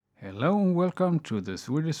Hello and welcome to the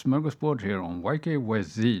Swedish Smorgasbord here on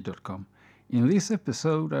YKYZ.com. In this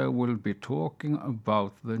episode I will be talking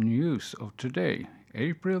about the news of today,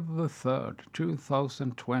 April the 3rd,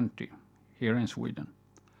 2020, here in Sweden.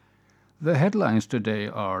 The headlines today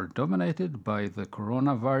are dominated by the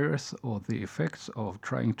coronavirus or the effects of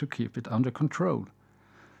trying to keep it under control.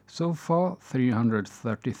 So far,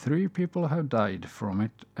 333 people have died from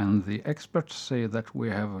it, and the experts say that we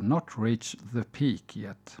have not reached the peak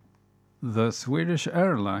yet. The Swedish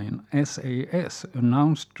airline SAS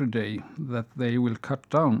announced today that they will cut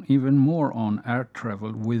down even more on air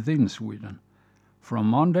travel within Sweden. From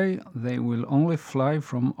Monday, they will only fly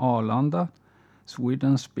from Arlanda,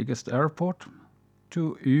 Sweden's biggest airport,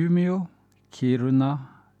 to Umeå, Kiruna,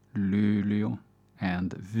 Luleå,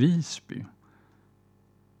 and Visby.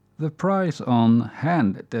 The price on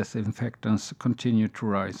hand disinfectants continued to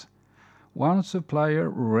rise. One supplier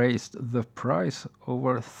raised the price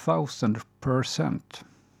over 1,000%.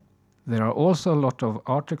 There are also a lot of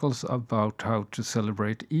articles about how to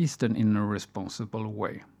celebrate Easter in a responsible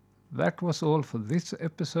way. That was all for this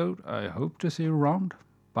episode. I hope to see you around.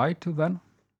 Bye till then.